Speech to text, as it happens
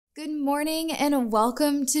Good morning and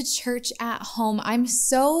welcome to Church at Home. I'm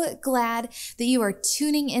so glad that you are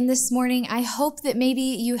tuning in this morning. I hope that maybe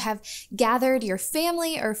you have gathered your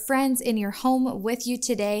family or friends in your home with you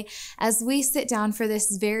today as we sit down for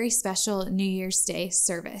this very special New Year's Day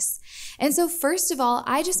service. And so first of all,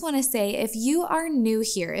 I just want to say if you are new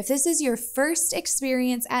here, if this is your first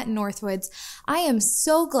experience at Northwoods, I am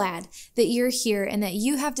so glad that you're here and that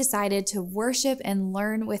you have decided to worship and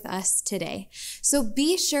learn with us today. So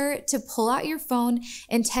be sure to pull out your phone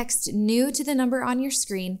and text new to the number on your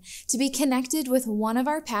screen to be connected with one of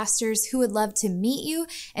our pastors who would love to meet you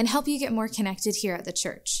and help you get more connected here at the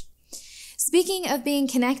church. Speaking of being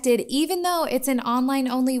connected, even though it's an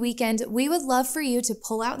online-only weekend, we would love for you to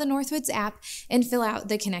pull out the Northwoods app and fill out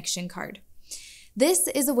the connection card. This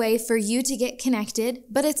is a way for you to get connected,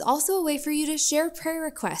 but it's also a way for you to share prayer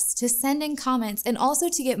requests, to send in comments, and also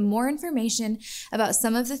to get more information about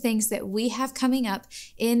some of the things that we have coming up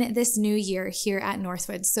in this new year here at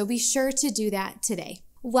Northwoods. So be sure to do that today.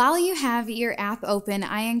 While you have your app open,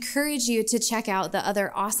 I encourage you to check out the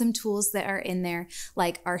other awesome tools that are in there,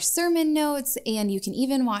 like our sermon notes, and you can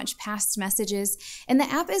even watch past messages. And the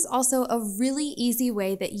app is also a really easy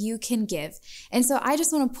way that you can give. And so I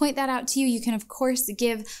just want to point that out to you. You can, of course,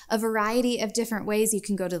 give a variety of different ways. You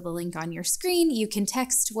can go to the link on your screen. You can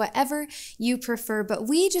text, whatever you prefer. But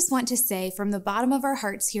we just want to say from the bottom of our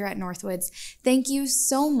hearts here at Northwoods, thank you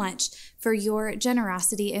so much for your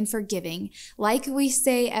generosity and for giving. Like we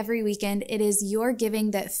say every weekend, it is your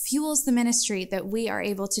giving that fuels the ministry that we are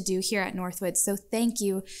able to do here at Northwoods. So thank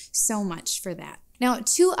you so much for that. Now,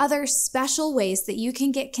 two other special ways that you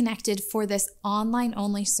can get connected for this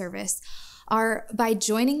online-only service are by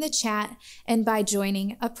joining the chat and by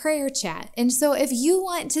joining a prayer chat. And so if you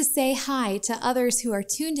want to say hi to others who are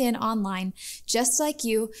tuned in online, just like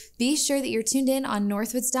you, be sure that you're tuned in on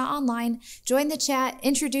northwoods.online, join the chat,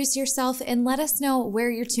 introduce yourself, and let us know where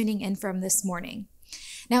you're tuning in from this morning.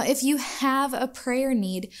 Now, if you have a prayer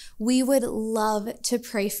need, we would love to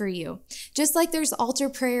pray for you. Just like there's altar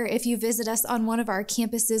prayer, if you visit us on one of our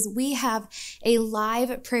campuses, we have a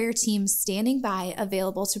live prayer team standing by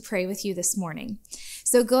available to pray with you this morning.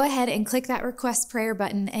 So go ahead and click that request prayer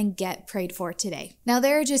button and get prayed for today. Now,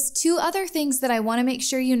 there are just two other things that I want to make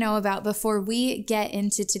sure you know about before we get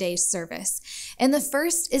into today's service. And the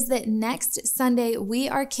first is that next Sunday, we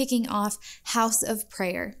are kicking off House of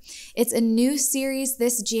Prayer. It's a new series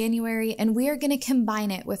this January, and we are going to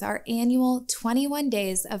combine it with our annual 21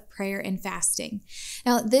 days of prayer and fasting.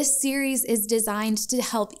 Now, this series is designed to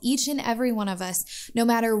help each and every one of us, no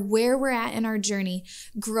matter where we're at in our journey,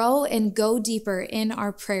 grow and go deeper in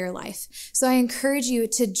our prayer life. So I encourage you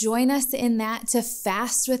to join us in that, to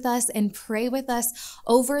fast with us and pray with us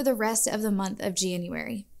over the rest of the month of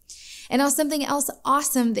January. And now something else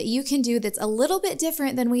awesome that you can do that's a little bit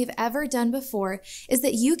different than we've ever done before is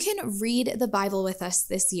that you can read the Bible with us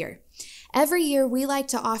this year. Every year, we like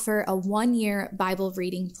to offer a one-year Bible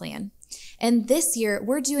reading plan. And this year,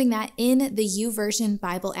 we're doing that in the YouVersion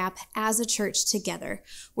Bible app as a church together.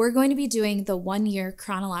 We're going to be doing the one-year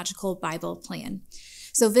chronological Bible plan.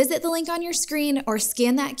 So visit the link on your screen or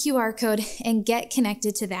scan that QR code and get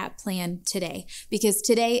connected to that plan today, because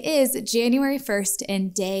today is January 1st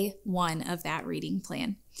and day one of that reading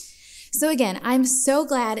plan. So again, I'm so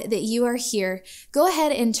glad that you are here. Go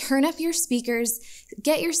ahead and turn up your speakers.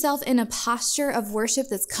 Get yourself in a posture of worship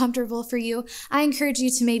that's comfortable for you. I encourage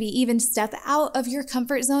you to maybe even step out of your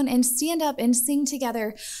comfort zone and stand up and sing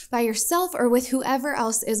together by yourself or with whoever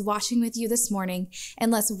else is watching with you this morning,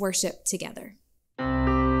 and let's worship together.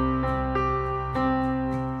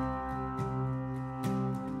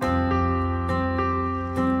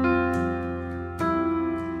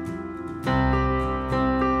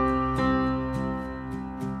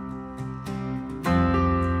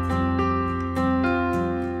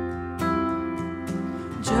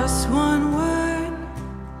 Just one word,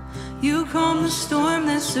 you calm the storm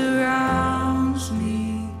that surrounds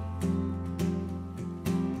me.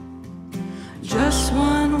 Just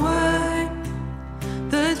one word,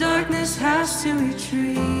 the darkness has to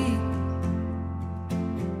retreat.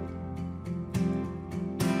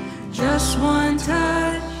 Just one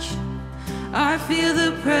touch, I feel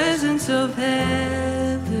the presence of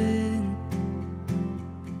heaven.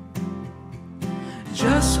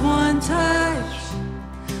 Just one touch,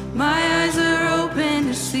 my eyes are open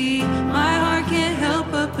to see. My heart can't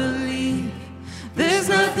help but believe. There's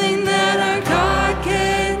nothing that our God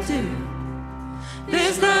can't do.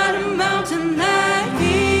 There's not a mountain that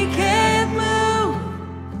He can't move.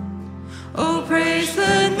 Oh, praise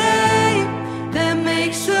the name that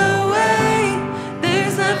makes a way.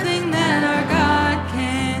 There's nothing that our God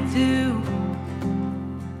can't do.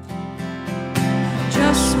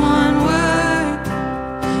 one word,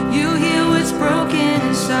 you heal what's broken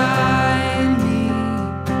inside me.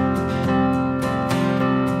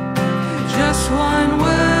 Just one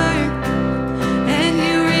word, and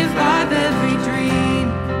you revive every dream.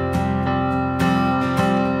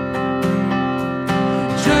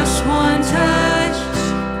 Just one touch,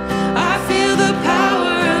 I feel the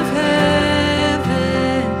power of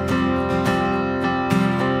heaven.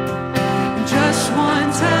 Just one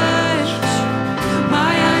touch,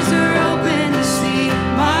 my eyes are open to see.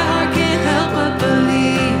 My heart can't help but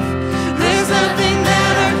believe. There's nothing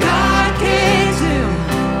that our God can't do.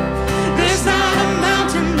 There's not a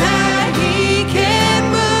mountain that He can't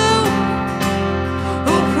move.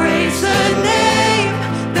 Oh, praise the name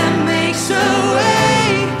that makes a way.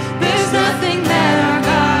 There's nothing that our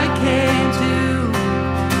God can't do.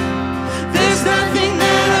 There's nothing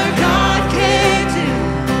that our God can't do.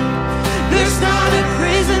 There's not a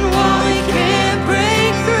prison wall He can't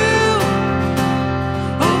break through.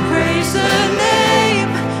 Oh, praise the name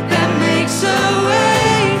that makes a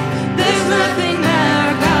way. There's nothing that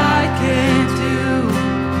our God can't do.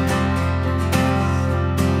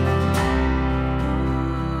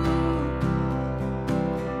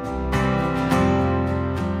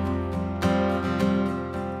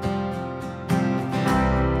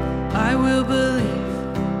 I will believe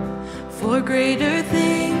for greater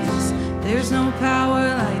things. There's no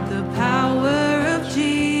power like the power of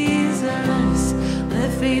Jesus.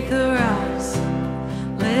 Let faith arise,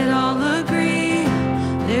 let all agree.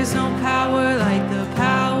 There's no power like the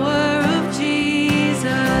power of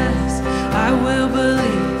Jesus. I will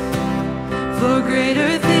believe for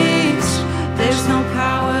greater things. There's no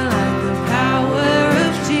power like the power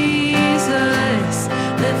of Jesus.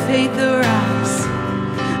 Let faith arise,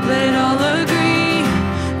 let all agree.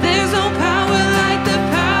 There's no power like the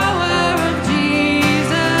power of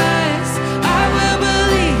Jesus. I will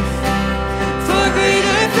believe for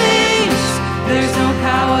greater things. There's no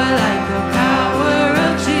power like the power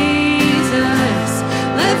of Jesus.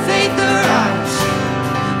 Let faith arise,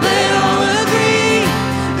 let all agree.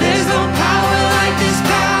 There's no power like this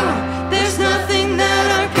power. There's nothing that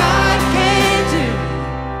our God can't do.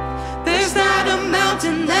 There's not a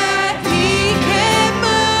mountain that He can't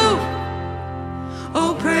move.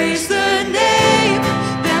 Oh, praise the name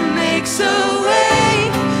that makes a way.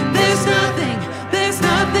 There's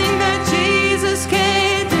nothing that Jesus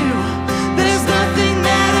can't do. There's nothing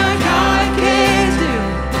that our God can't do.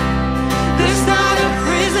 There's not a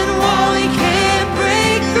prison wall He can't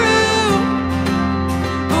break through.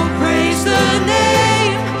 Oh, praise the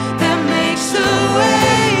name that makes a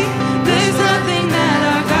way. There's nothing that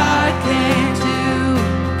our God can't do.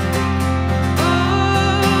 Oh,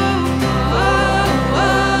 oh,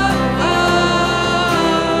 oh, oh,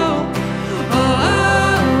 oh,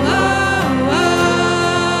 oh,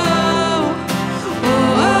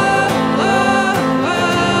 oh, oh.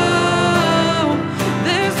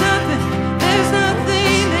 There's nothing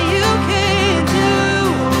that you can't do.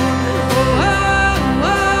 Oh,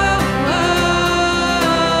 oh, oh,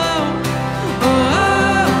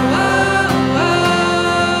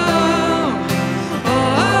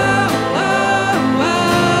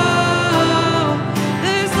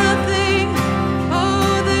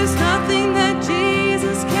 oh, there's nothing that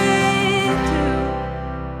Jesus can't do.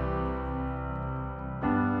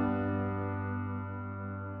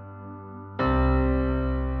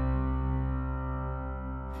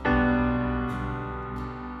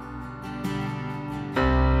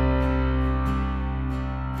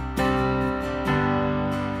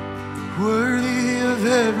 Worthy of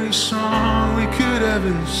every song we could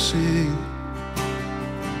ever sing,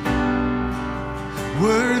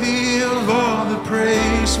 worthy of all the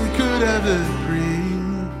praise we could ever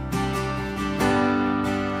bring.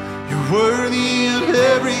 You're worthy of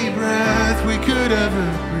every breath we could ever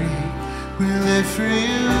breathe. We live for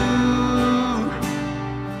You.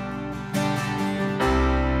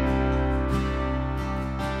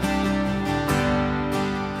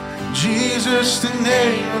 Jesus, the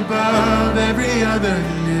name above every other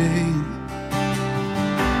name.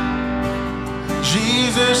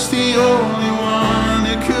 Jesus, the only one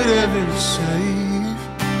that could ever save.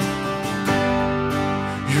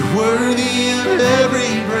 You're worthy of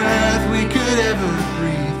every breath we could ever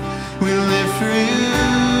breathe. We live for You.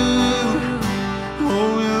 Oh,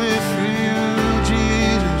 we live for You,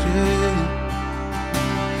 Jesus, yeah.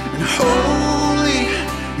 And holy,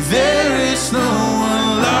 there is no one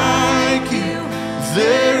like You.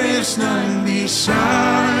 There is none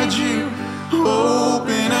beside You.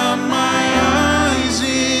 Open up my eyes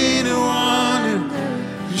in wonder.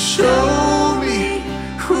 Show me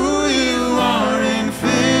who You are and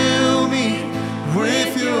fill me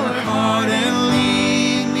with Your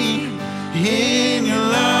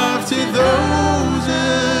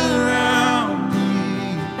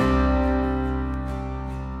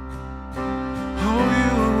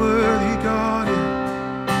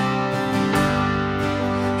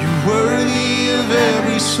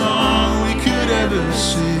every song we could ever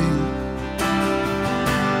sing.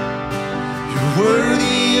 You're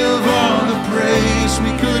worthy of all the praise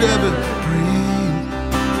we could ever bring.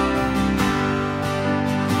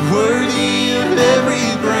 Worthy of every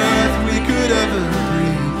breath we could ever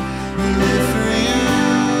breathe. We live for you.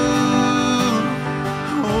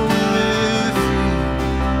 Oh, we live for you.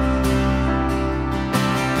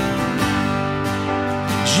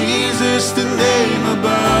 Jesus, the name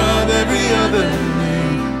above every other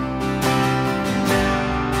name.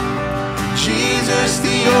 Jesus,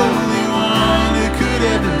 the only one who could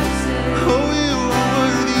ever say, oh, you are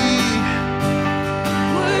worthy.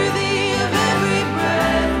 Worthy of every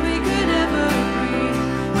breath we could ever breathe.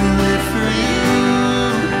 We live for you.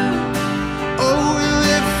 Oh, we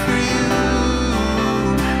live for you.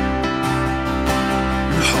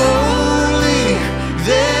 Holy,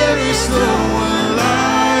 there is no one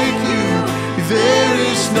like you. There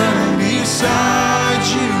is none beside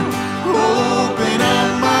you. Open up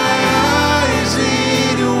my eyes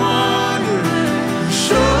in wonder.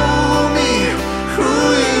 Show me who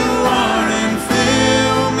you are and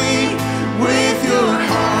fill me with your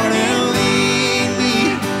heart and lead me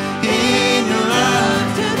in your love.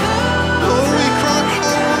 Oh, we cry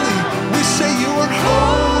holy. We say you are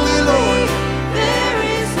holy, Lord. There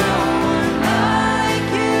is no one like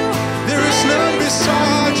you. There is none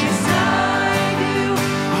beside you. Beside you.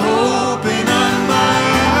 Open up my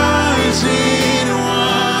eyes in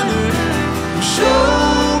wonder.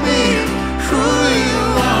 Show me who you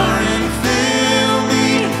are and fill me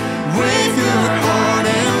with your heart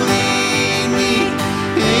and lead me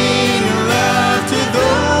in your love to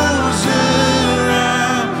those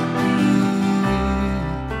around me.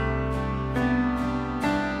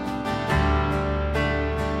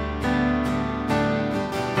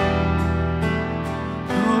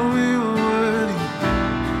 Oh, you are worthy.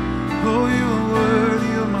 Oh, you are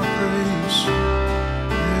worthy of my praise.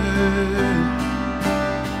 Yeah.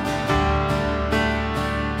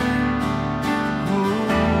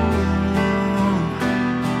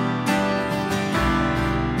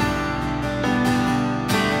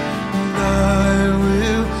 And I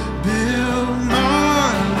will build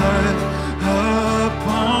my life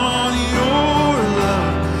upon your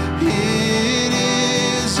love. It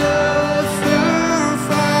is a firm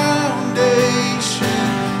foundation.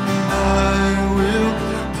 And I will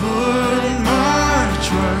put my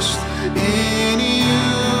trust in you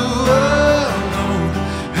alone.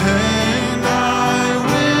 And I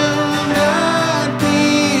will not be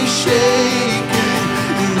shaken.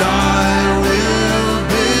 And I will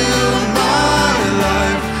build my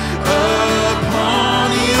life upon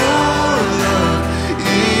your love.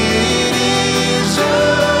 It is a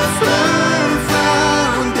firm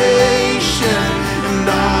foundation. And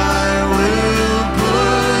I will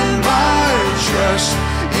put my trust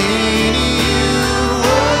in you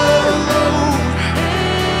alone.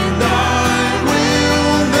 And I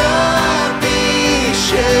will not be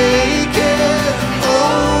shaken.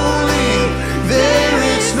 Holy, there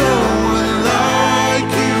is no one like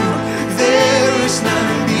you. There is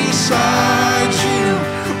none beside you.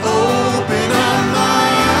 Open up my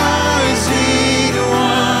eyes in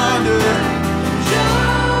wonder. Show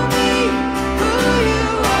me who you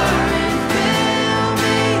are and fill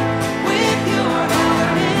me with your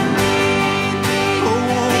heart and lead me Oh,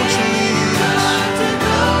 won't you lead us? to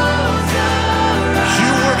those around.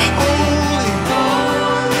 You are holy.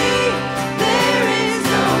 Holy, there is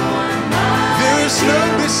no one like There is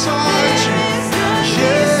none beside you.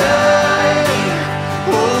 beside you.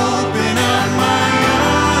 Open up my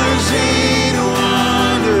eyes in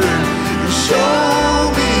wonder and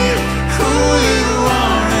show me who you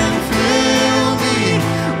are and fill me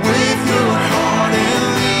with your heart and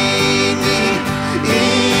lead me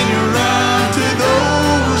in your love to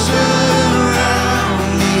those around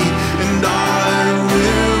me. And I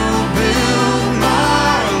will build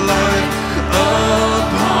my life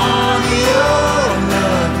upon your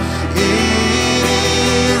love. It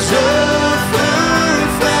is a firm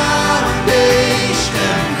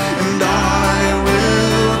foundation. And I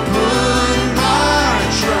will put my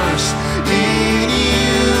trust in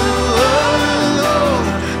you alone.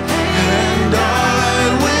 And I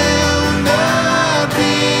will not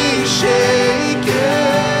be shaken.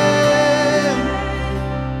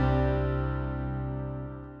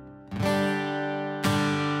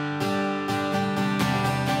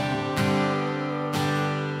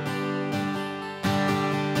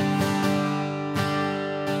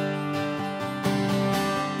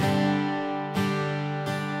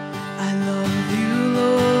 I love you,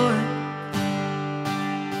 Lord.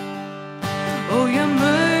 Oh, your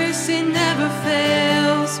mercy never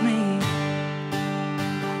fails me.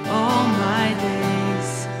 my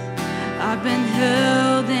days, I've been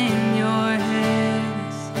held in your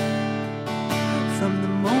hands. From the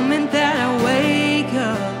moment that I wake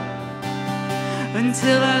up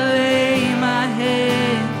until I lay my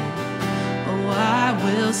head, oh, I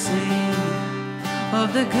will sing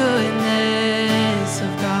of the goodness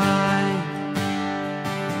of God.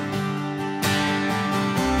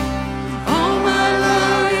 All my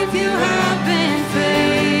life you have been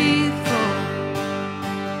faithful.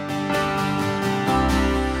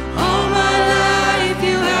 All my life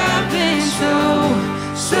you have been so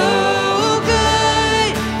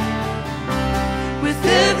good. With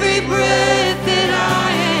every breath that I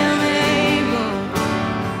am able,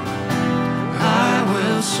 I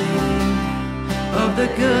will sing of the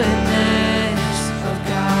goodness of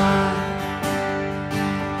God.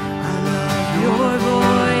 I love your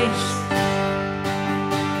voice.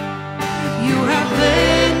 You have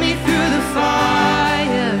led me through the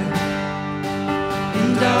fire in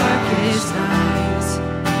darkest nights.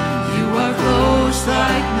 You are close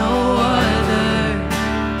like no other.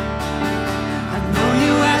 I've known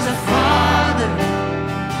you as a father.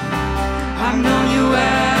 I've known you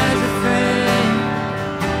as a friend.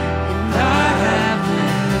 And I have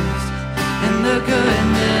lived in the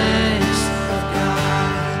goodness of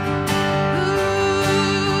God. Ooh.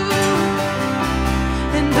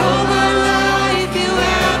 And all my life you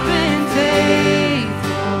have been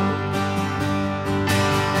faithful.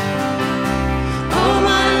 All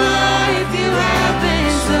my life you have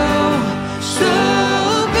been so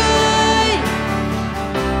good.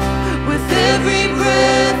 With every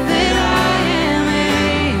breath that I am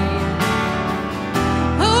able,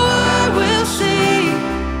 oh, I will sing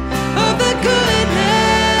of the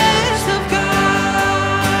goodness of God.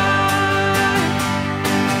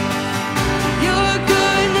 Your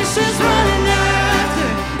goodness is running after,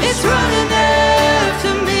 it's running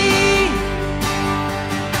after me.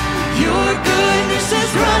 Your goodness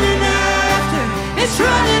is running after, it's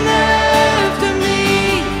running after me.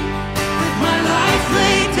 With my life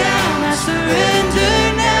laid down, I surrender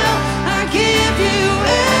now. I give you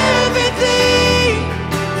everything.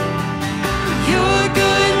 Your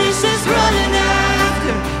goodness is running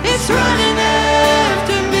after, it's running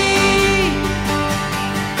after me.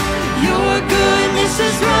 Your goodness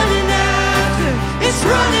is running after, it's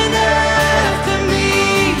running after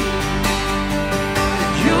me.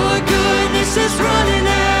 Your goodness is running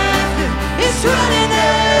after, it's running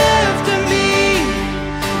after me.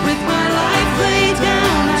 With my life laid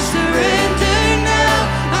down, I surrender now.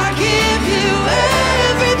 I give you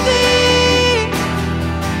everything.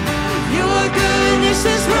 Your goodness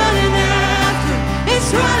is running after, it's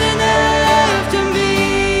running after me.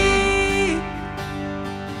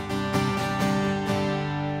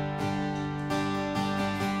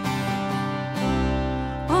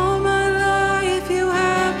 All my life you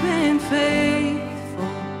have been faithful.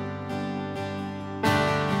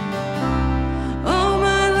 All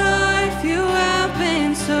my life you have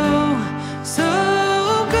been so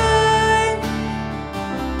good.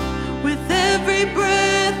 With every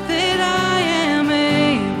breath that I am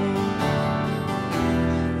able,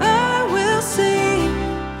 I will sing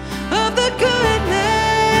of the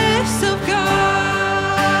goodness of God.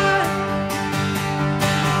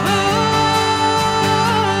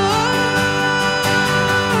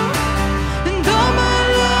 Oh, and all my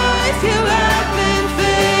life you have been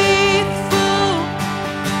faithful.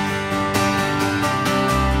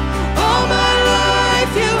 All my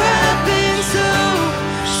life you have been so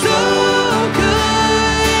good.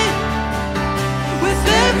 With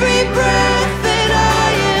every breath that I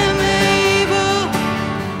am able,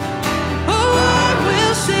 oh, I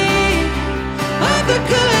will sing of the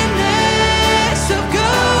goodness of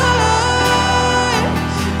God.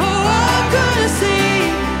 Oh, I'm gonna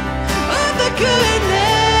sing of the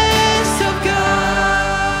goodness of God.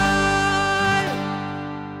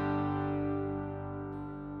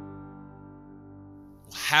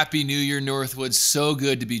 Happy New Year, Northwoods. So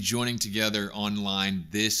good to be joining together online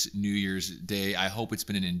this New Year's Day. I hope it's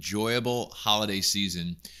been an enjoyable holiday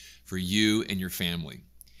season for you and your family.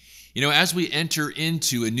 You know, as we enter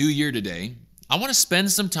into a new year today, I want to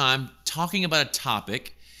spend some time talking about a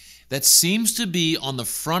topic that seems to be on the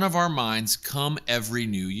front of our minds come every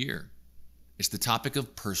new year. It's the topic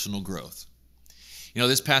of personal growth. You know,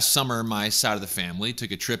 this past summer, my side of the family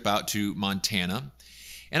took a trip out to Montana.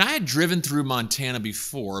 And I had driven through Montana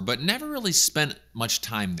before, but never really spent much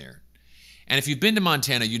time there. And if you've been to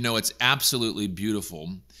Montana, you know it's absolutely beautiful.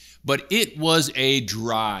 But it was a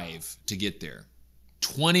drive to get there.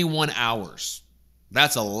 21 hours.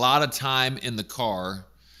 That's a lot of time in the car,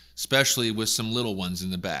 especially with some little ones in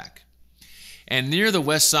the back. And near the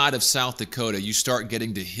west side of South Dakota, you start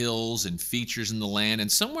getting to hills and features in the land. And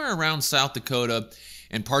somewhere around South Dakota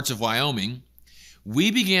and parts of Wyoming,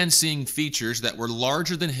 we began seeing features that were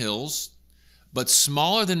larger than hills, but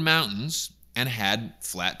smaller than mountains and had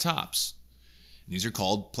flat tops. These are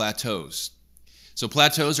called plateaus. So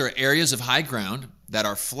plateaus are areas of high ground that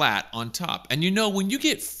are flat on top. And you know, when you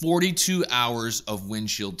get 42 hours of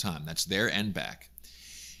windshield time, that's there and back,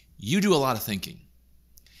 you do a lot of thinking.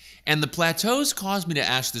 And the plateaus caused me to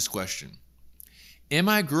ask this question: am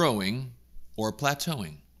I growing or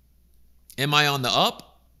plateauing? Am I on the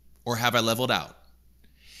up or have I leveled out?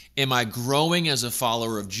 Am I growing as a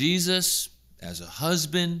follower of Jesus, as a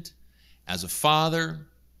husband, as a father,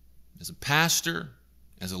 as a pastor,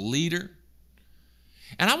 as a leader?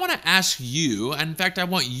 And I want to ask you, and in fact, I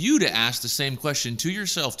want you to ask the same question to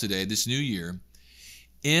yourself today, this new year: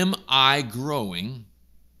 am I growing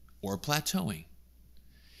or plateauing?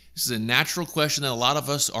 This is a natural question that a lot of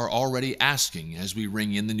us are already asking as we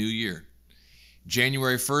ring in the new year.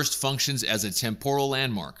 January 1st functions as a temporal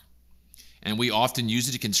landmark, and we often use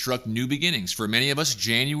it to construct new beginnings. For many of us,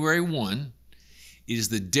 January 1 is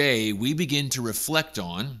the day we begin to reflect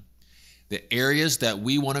on the areas that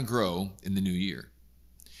we want to grow in the new year.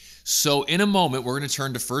 So in a moment, we're going to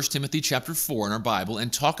turn to 1 Timothy chapter 4 in our Bible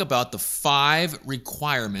and talk about the 5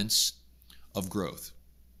 requirements of growth.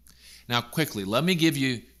 Now, quickly, let me give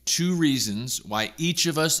you 2 reasons why each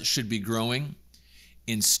of us should be growing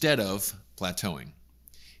instead of plateauing.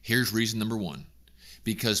 Here's reason number 1: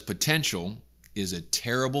 because potential is a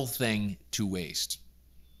terrible thing to waste.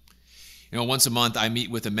 You know, once a month I meet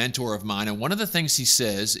with a mentor of mine, and one of the things he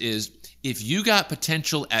says is, if you got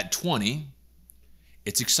potential at 20,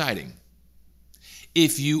 it's exciting.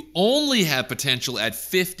 If you only have potential at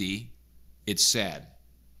 50, it's sad.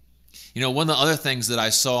 You know, one of the other things that I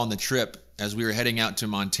saw on the trip as we were heading out to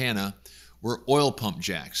Montana were oil pump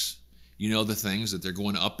jacks. You know, the things that they're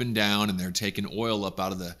going up and down and they're taking oil up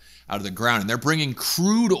out of the ground, and they're bringing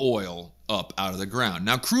crude oil up out of the ground.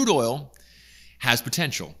 Now, crude oil has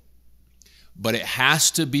potential, but it has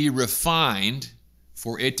to be refined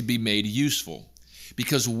for it to be made useful.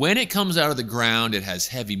 Because when it comes out of the ground, it has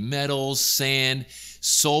heavy metals, sand,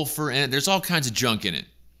 sulfur, and there's all kinds of junk in it.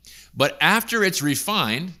 But after it's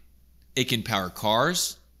refined, it can power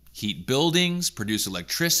cars, heat buildings, produce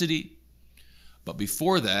electricity. But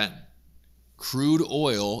before that, crude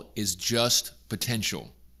oil is just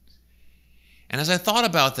potential. And as I thought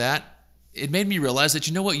about that, it made me realize that,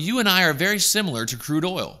 you know what, you and I are very similar to crude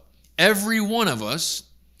oil. Every one of us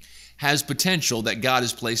has potential that God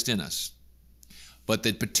has placed in us. But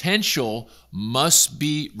the potential must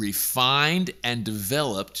be refined and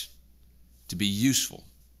developed to be useful.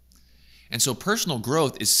 And so personal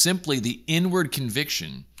growth is simply the inward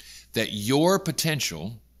conviction that your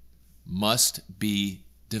potential must be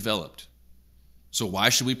developed. So why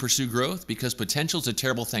should we pursue growth? Because potential is a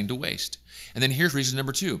terrible thing to waste. And then here's reason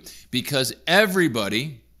number 2. Because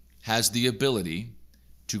everybody has the ability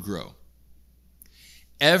to grow.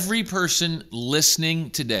 Every person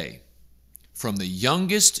listening today, from the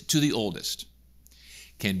youngest to the oldest,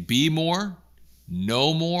 can be more,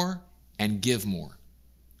 know more, and give more.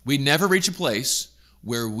 We never reach a place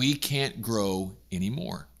where we can't grow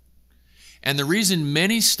anymore. And the reason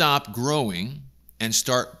many stop growing and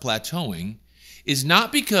start plateauing is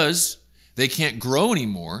not because they can't grow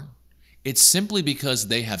anymore. It's simply because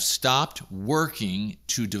they have stopped working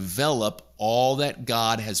to develop all that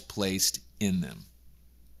God has placed in them.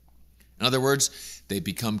 In other words, they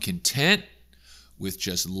become content with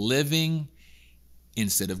just living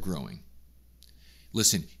instead of growing.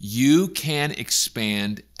 Listen, you can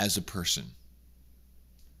expand as a person.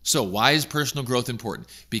 So why is personal growth important?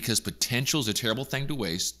 Because potential is a terrible thing to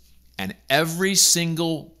waste, and every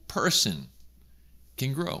single person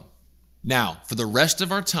can grow. Now, for the rest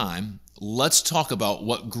of our time, let's talk about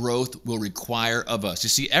what growth will require of us. You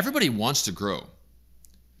see, everybody wants to grow,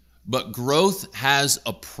 but growth has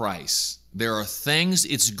a price. There are things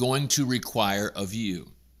it's going to require of you.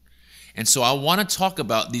 And so I want to talk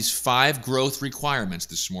about these 5 growth requirements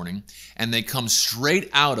this morning, and they come straight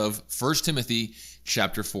out of 1 Timothy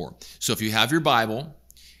chapter 4. So if you have your Bible,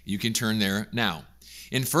 you can turn there now.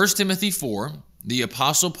 In 1 Timothy 4, the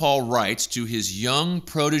Apostle Paul writes to his young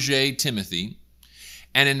protege Timothy,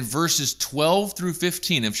 and in verses 12 through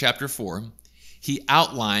 15 of chapter 4, he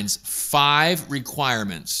outlines 5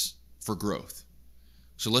 requirements for growth.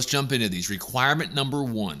 So let's jump into these. Requirement number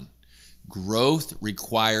 1. Growth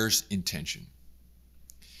requires intention.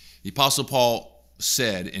 The Apostle Paul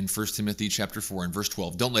said in 1 Timothy chapter 4 and verse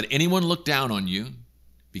 12, "Don't let anyone look down on you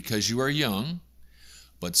because you are young,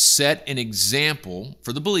 but set an example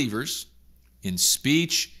for the believers in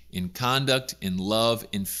speech, in conduct, in love,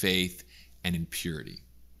 in faith, and in purity.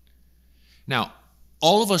 Now,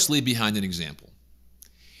 all of us leave behind an example.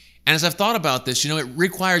 And as I've thought about this, it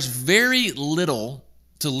requires very little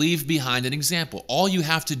to leave behind an example. All you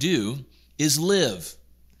have to do is live.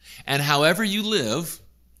 And however you live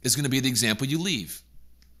is going to be the example you leave.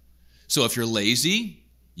 So if you're lazy,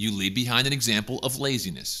 you leave behind an example of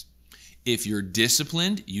laziness. If you're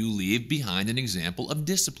disciplined, you leave behind an example of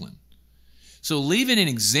discipline. So leaving an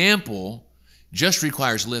example just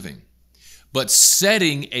requires living. But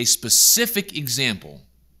setting a specific example,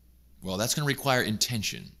 well, that's going to require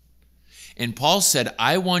intention. And Paul said,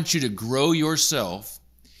 I want you to grow yourself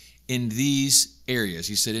in these areas.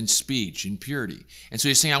 He said in speech, in purity. And so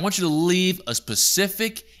he's saying, I want you to leave a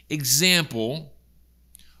specific example,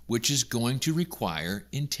 which is going to require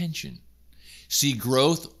intention. See,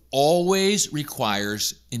 growth always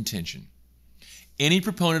requires intention. Any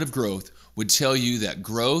proponent of growth would tell you that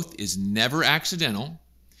growth is never accidental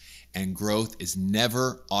and growth is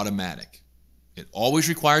never automatic. It always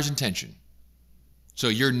requires intention. So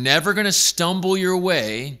you're never going to stumble your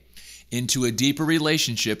way into a deeper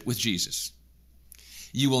relationship with Jesus.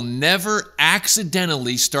 You will never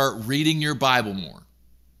accidentally start reading your Bible more.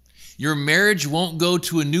 Your marriage won't go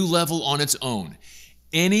to a new level on its own.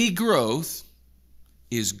 Any growth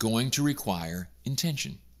is going to require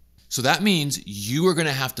intention. So that means you are going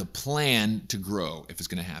to have to plan to grow if it's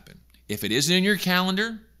going to happen. If it isn't in your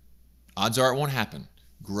calendar, odds are it won't happen.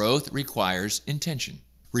 Growth requires intention.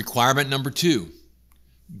 Requirement number 2,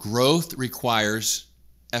 growth requires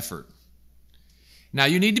effort. Now,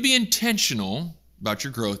 you need to be intentional about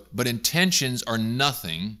your growth, but intentions are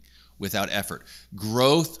nothing without effort.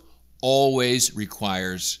 Growth always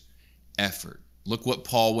requires effort. Look what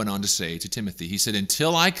Paul went on to say to Timothy. He said,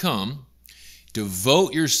 until I come,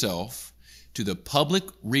 devote yourself to the public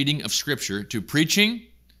reading of Scripture, to preaching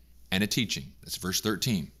and to teaching. That's verse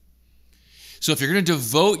 13. So if you're going to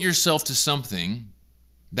devote yourself to something,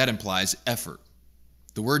 that implies effort.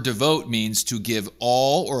 The word devote means to give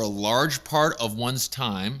all or a large part of one's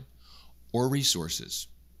time or resources.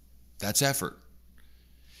 That's effort.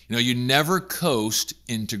 You never coast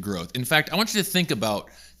into growth. In fact, I want you to think about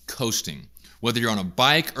coasting, whether you're on a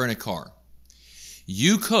bike or in a car.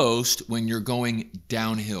 You coast when you're going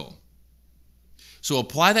downhill. So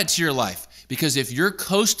apply that to your life, because if you're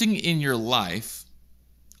coasting in your life,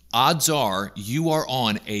 odds are you are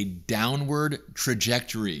on a downward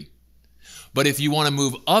trajectory. But if you want to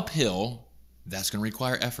move uphill, that's going to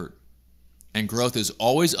require effort. And growth is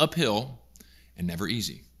always uphill and never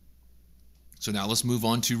easy. So now let's move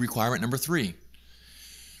on to requirement number 3.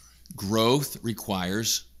 Growth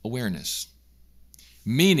requires awareness.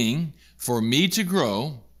 Meaning, for me to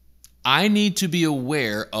grow, I need to be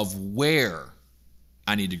aware of where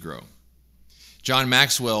I need to grow. John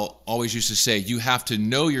Maxwell always used to say, you have to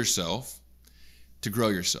know yourself to grow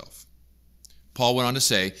yourself. Paul went on to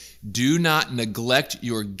say, do not neglect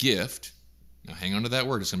your gift. Now hang on to that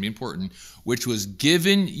word, it's going to be important. Which was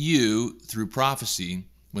given you through prophecy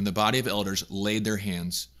when the body of elders laid their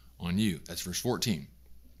hands on you. That's verse 14.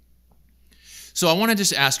 So I want to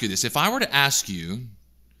just ask you this. If I were to ask you,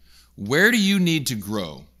 where do you need to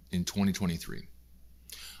grow in 2023?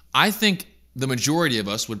 I think the majority of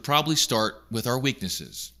us would probably start with our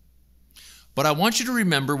weaknesses. But I want you to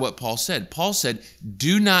remember what Paul said. Paul said,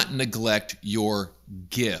 do not neglect your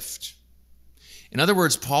gift. In other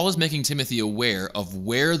words, Paul is making Timothy aware of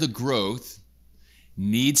where the growth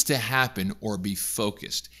needs to happen or be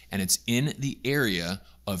focused. And it's in the area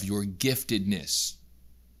of your giftedness.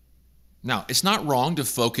 Now, it's not wrong to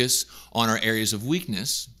focus on our areas of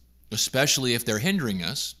weakness, especially if they're hindering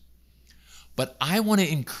us. But I want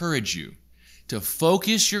to encourage you to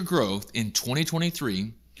focus your growth in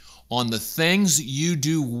 2023 on the things you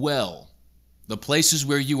do well, the places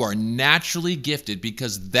where you are naturally gifted,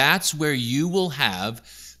 because that's where you will have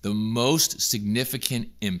the most significant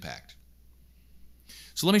impact.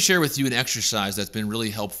 So let me share with you an exercise that's been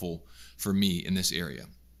really helpful for me in this area.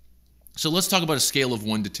 So let's talk about a scale of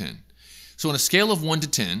 1 to 10. So on a scale of 1 to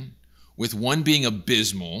 10, with 1 being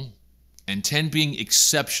abysmal and 10 being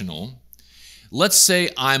exceptional, let's say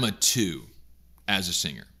I'm a 2 as a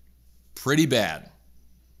singer. Pretty bad.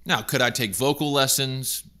 Now, could I take vocal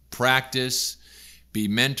lessons, practice, be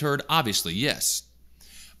mentored? Obviously, yes.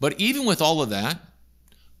 But even with all of that,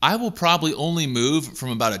 I will probably only move from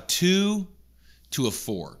about a 2 to a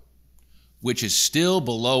 4, which is still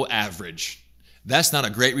below average. That's not a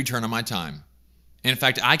great return on my time. In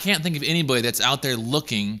fact, I can't think of anybody that's out there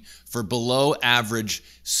looking for below average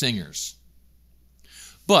singers.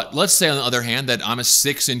 But let's say, on the other hand, that I'm a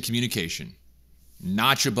 6 in communication,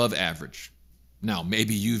 notch above average. Now,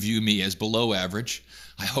 maybe you view me as below average.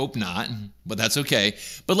 I hope not, but that's okay.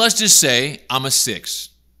 But let's just say I'm a 6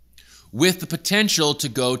 with the potential to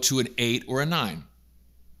go to an 8 or a 9.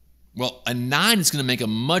 Well, a 9 is going to make a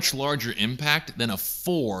much larger impact than a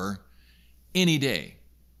 4 any day.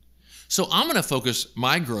 So I'm going to focus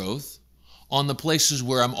my growth on the places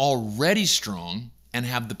where I'm already strong and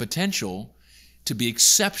have the potential to be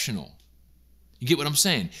exceptional. You get what I'm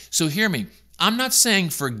saying? So hear me. I'm not saying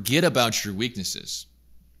forget about your weaknesses,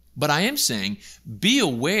 but I am saying be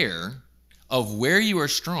aware of where you are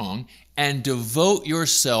strong and devote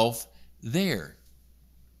yourself there.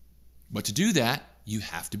 But to do that, you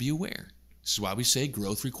have to be aware. This is why we say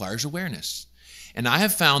growth requires awareness. And I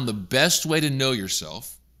have found the best way to know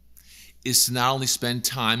yourself is to not only spend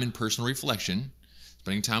time in personal reflection,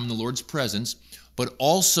 spending time in the Lord's presence, but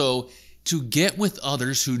also to get with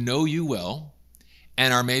others who know you well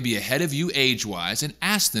and are maybe ahead of you age-wise and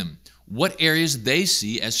ask them what areas they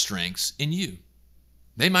see as strengths in you.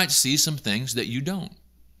 They might see some things that you don't.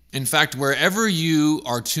 In fact, wherever you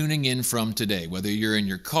are tuning in from today, whether you're in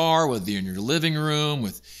your car, whether you're in your living room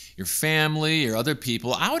with your family or other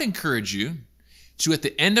people, I would encourage you to, at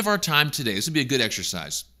the end of our time today, this would be a good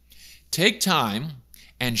exercise, take time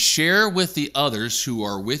and share with the others who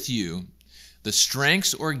are with you the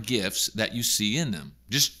strengths or gifts that you see in them.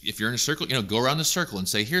 Just if you're in a circle, go around the circle and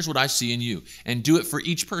say, here's what I see in you, and do it for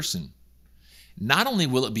each person. Not only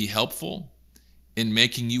will it be helpful in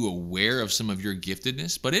making you aware of some of your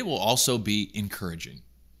giftedness, but it will also be encouraging.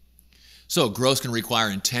 So growth can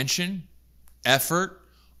require intention, effort,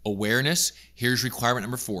 awareness. Here's requirement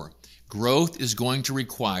number 4. Growth is going to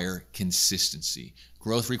require consistency.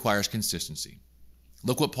 Growth requires consistency.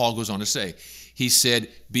 Look what Paul goes on to say. He said,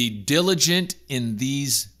 be diligent in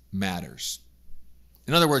these matters.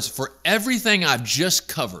 In other words, for everything I've just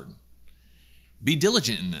covered, be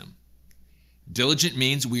diligent in them. Diligent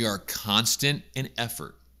means we are constant in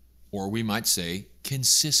effort, or we might say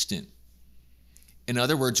consistent. In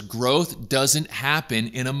other words, growth doesn't happen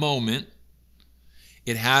in a moment.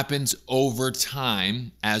 It happens over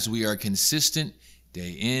time as we are consistent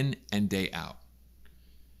day in and day out.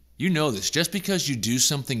 You know this. Just because you do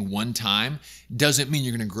something one time doesn't mean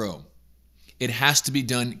you're going to grow. It has to be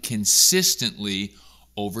done consistently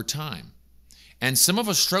over time. And some of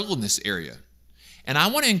us struggle in this area. And I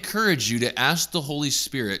want to encourage you to ask the Holy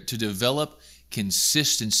Spirit to develop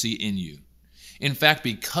consistency in you. In fact,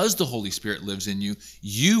 because the Holy Spirit lives in you,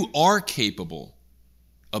 you are capable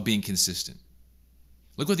of being consistent.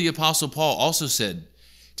 Look what the Apostle Paul also said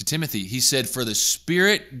to Timothy. He said, for the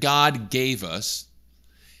Spirit God gave us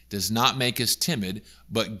does not make us timid,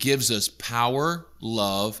 but gives us power,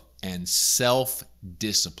 love, and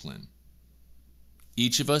self-discipline.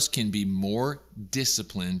 Each of us can be more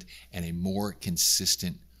disciplined and a more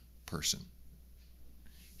consistent person.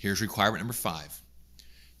 Here's requirement number 5.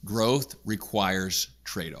 Growth requires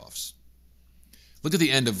trade-offs. Look at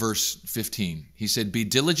the end of verse 15. He said, be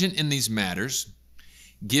diligent in these matters.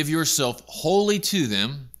 Give yourself wholly to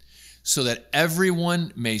them so that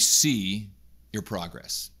everyone may see your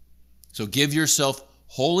progress. So give yourself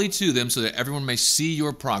wholly to them so that everyone may see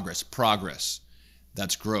your progress. Progress.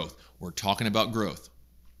 That's growth. We're talking about growth.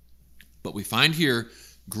 But we find here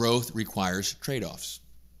growth requires trade-offs.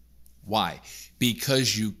 Why?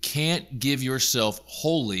 Because you can't give yourself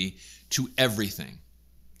wholly to everything.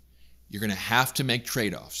 You're going to have to make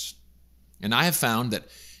trade-offs. And I have found that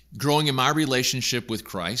growing in my relationship with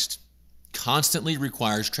Christ constantly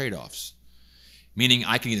requires trade-offs. Meaning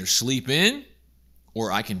I can either sleep in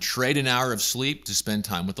or I can trade an hour of sleep to spend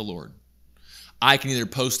time with the Lord. I can either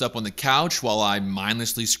post up on the couch while I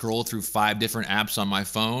mindlessly scroll through 5 different apps on my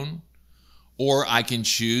phone, or I can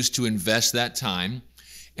choose to invest that time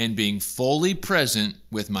in being fully present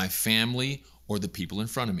with my family or the people in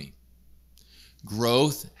front of me.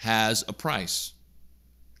 Growth has a price,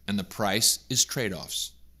 and the price is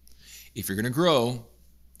trade-offs. If you're going to grow,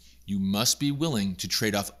 you must be willing to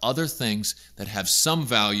trade off other things that have some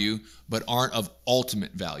value but aren't of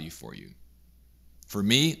ultimate value for you. For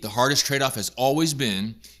me, the hardest trade-off has always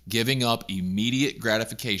been giving up immediate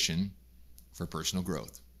gratification for personal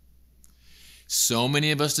growth. So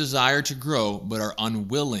many of us desire to grow but are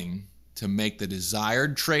unwilling to make the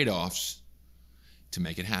desired trade-offs to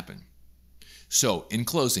make it happen. So, in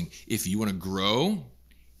closing, if you want to grow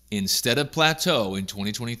instead of plateau in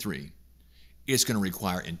 2023, it's going to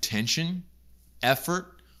require intention,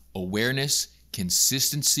 effort, awareness,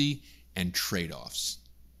 consistency, and trade-offs.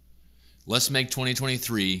 Let's make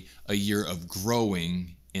 2023 a year of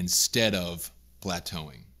growing instead of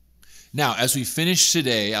plateauing. Now, as we finish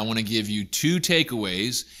today, I want to give you 2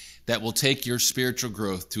 takeaways that will take your spiritual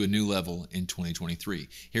growth to a new level in 2023.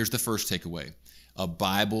 Here's the first takeaway: a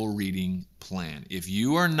Bible reading plan. If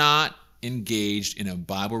you are not engaged in a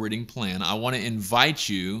Bible reading plan, I want to invite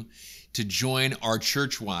you to join our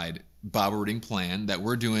church-wide Bible reading plan that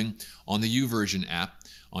we're doing on the YouVersion app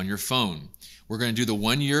on your phone. We're going to do the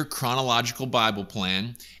 1-year chronological Bible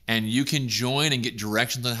plan, and you can join and get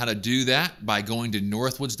directions on how to do that by going to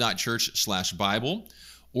northwoods.church/Bible,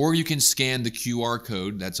 or you can scan the QR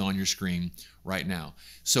code that's on your screen right now.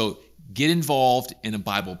 So get involved in a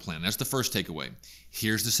Bible plan. That's the first takeaway.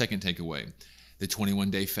 Here's the second takeaway: the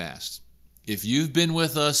 21-day fast. If you've been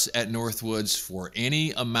with us at Northwoods for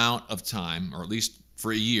any amount of time, or at least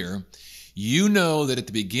for a year, you know that at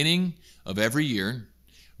the beginning of every year,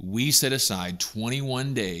 we set aside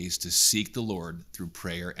 21 days to seek the Lord through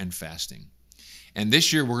prayer and fasting. And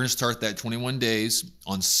this year, we're going to start that 21 days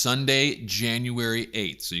on Sunday, January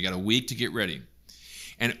 8th. So you got a week to get ready.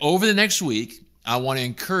 And over the next week, I want to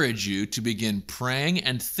encourage you to begin praying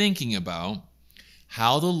and thinking about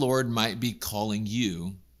how the Lord might be calling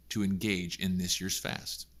you to engage in this year's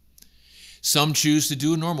fast. Some choose to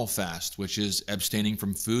do a normal fast, which is abstaining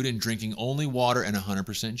from food and drinking only water and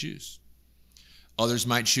 100% juice. Others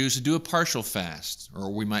might choose to do a partial fast,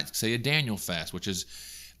 or we might say a Daniel fast, which is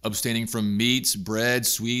abstaining from meats, bread,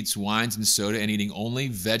 sweets, wines, and soda, and eating only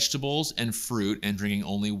vegetables and fruit and drinking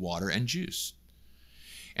only water and juice.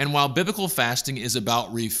 And while biblical fasting is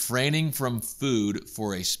about refraining from food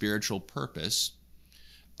for a spiritual purpose,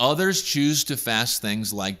 others choose to fast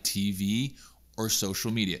things like TV or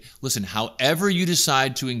social media. Listen, however you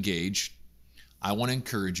decide to engage, I want to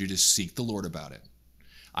encourage you to seek the Lord about it.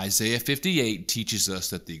 Isaiah 58 teaches us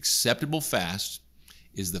that the acceptable fast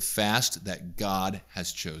is the fast that God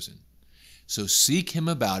has chosen. So seek Him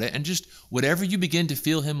about it, and just whatever you begin to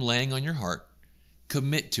feel Him laying on your heart,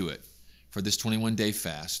 commit to it for this 21-day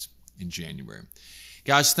fast in January.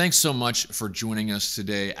 Guys, thanks so much for joining us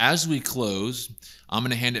today. As we close, I'm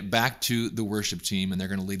going to hand it back to the worship team, and they're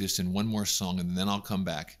going to lead us in one more song, and then I'll come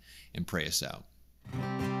back and pray us out.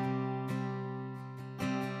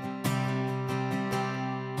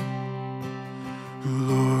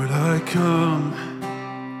 Lord, I come,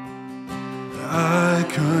 I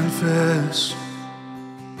confess,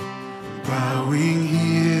 bowing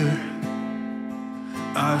here,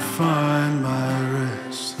 I find my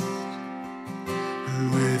rest.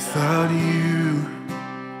 And without you,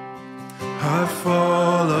 I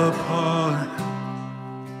fall apart.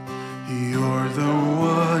 You're the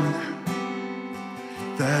one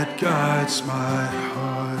that guides my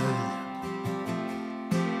heart.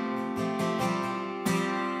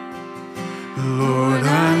 Lord,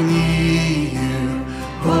 I need you,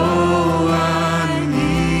 oh, I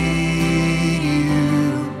need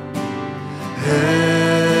you.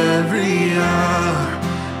 Every hour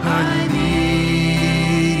I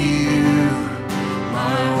need you.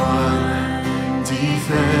 My one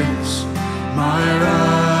defense, my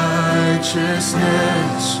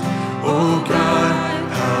righteousness, oh God,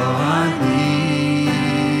 how I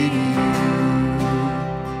need you.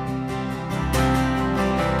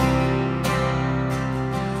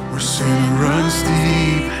 Where sin runs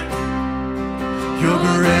deep, your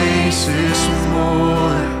grace is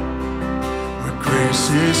more. Where grace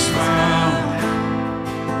is found,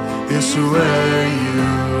 it's where you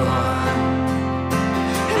are.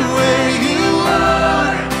 And where you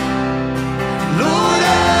are, Lord, I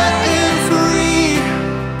am free.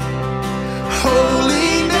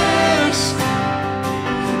 Holiness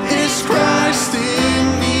is Christ in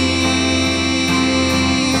me.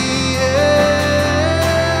 Yeah.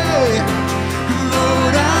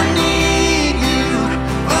 Lord, I need you.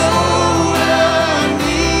 Oh, I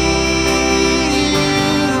need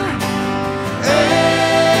you.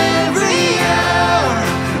 Every hour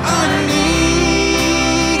I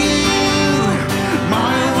need you.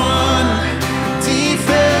 My one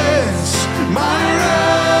defense, my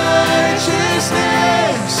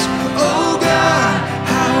righteousness. Oh God,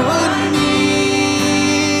 how I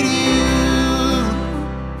need you.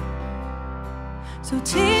 So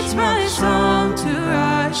teach my song to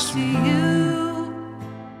rise to you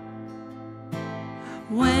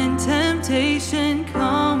when temptation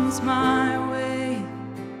comes my way.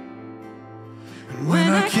 And when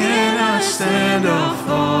I cannot stand, I'll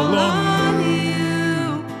fall on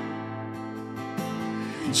you.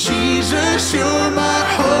 Jesus, you're my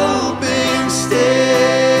hope and stay.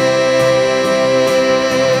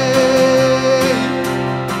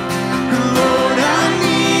 Lord, I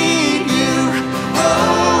need you.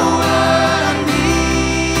 Oh, I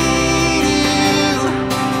need you.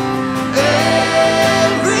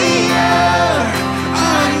 Every hour I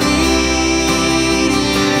need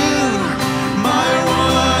you.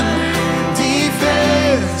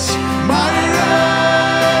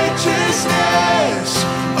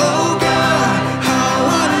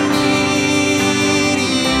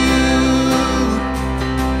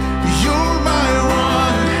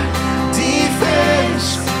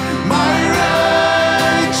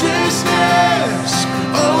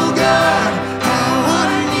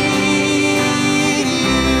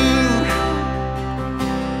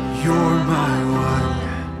 my one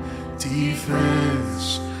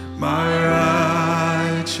defense, my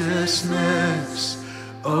righteousness.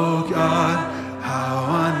 Oh God, how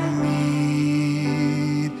I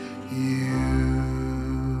need you.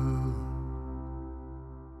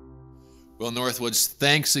 Well, Northwoods,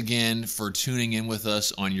 thanks again for tuning in with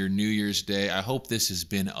us on your New Year's Day. I hope this has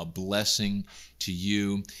been a blessing to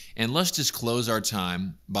you. And let's just close our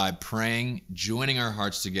time by praying, joining our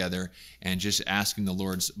hearts together, and just asking the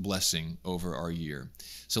Lord's blessing over our year.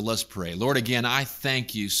 So let's pray. Lord, again, I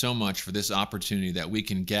thank you so much for this opportunity that we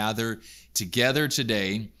can gather together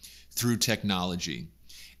today through technology.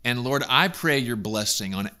 And Lord, I pray your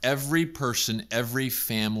blessing on every person, every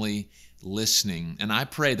family listening. And I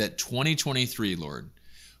pray that 2023, Lord,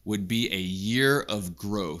 would be a year of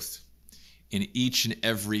growth in each and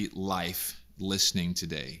every life listening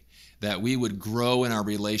today. That we would grow in our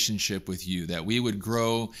relationship with you, that we would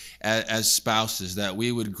grow as spouses, that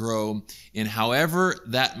we would grow in however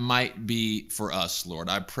that might be for us, Lord.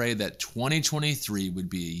 I pray that 2023 would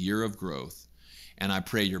be a year of growth. And I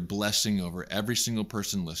pray your blessing over every single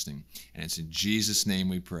person listening. And it's in Jesus' name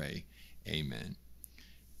we pray. Amen.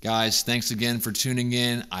 Guys, thanks again for tuning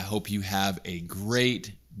in. I hope you have a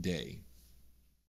great day.